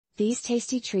These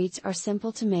tasty treats are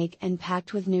simple to make and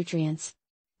packed with nutrients.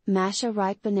 Mash a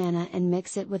ripe banana and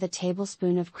mix it with a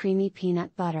tablespoon of creamy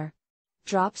peanut butter.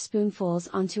 Drop spoonfuls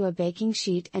onto a baking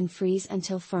sheet and freeze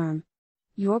until firm.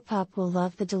 Your pup will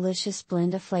love the delicious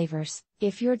blend of flavors.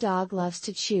 If your dog loves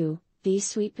to chew, these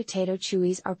sweet potato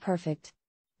chewies are perfect.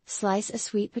 Slice a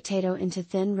sweet potato into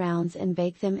thin rounds and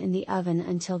bake them in the oven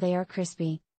until they are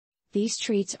crispy. These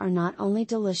treats are not only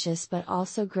delicious but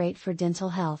also great for dental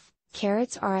health.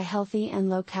 Carrots are a healthy and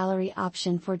low-calorie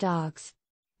option for dogs.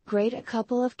 Grate a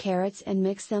couple of carrots and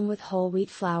mix them with whole wheat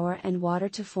flour and water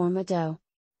to form a dough.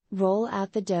 Roll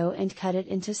out the dough and cut it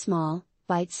into small,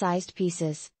 bite-sized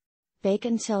pieces. Bake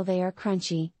until they are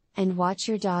crunchy, and watch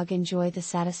your dog enjoy the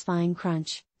satisfying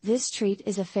crunch. This treat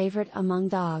is a favorite among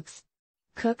dogs.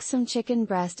 Cook some chicken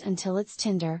breast until it's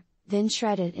tender, then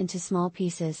shred it into small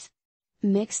pieces.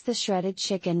 Mix the shredded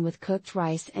chicken with cooked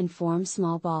rice and form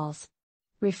small balls.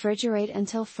 Refrigerate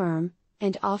until firm,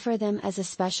 and offer them as a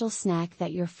special snack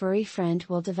that your furry friend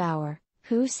will devour.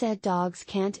 Who said dogs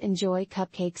can't enjoy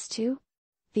cupcakes too?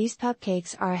 These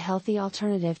pupcakes are a healthy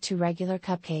alternative to regular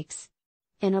cupcakes.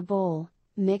 In a bowl,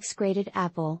 mix grated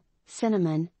apple,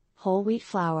 cinnamon, whole wheat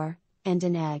flour, and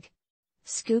an egg.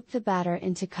 Scoop the batter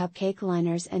into cupcake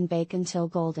liners and bake until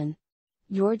golden.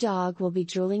 Your dog will be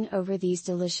drooling over these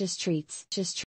delicious treats.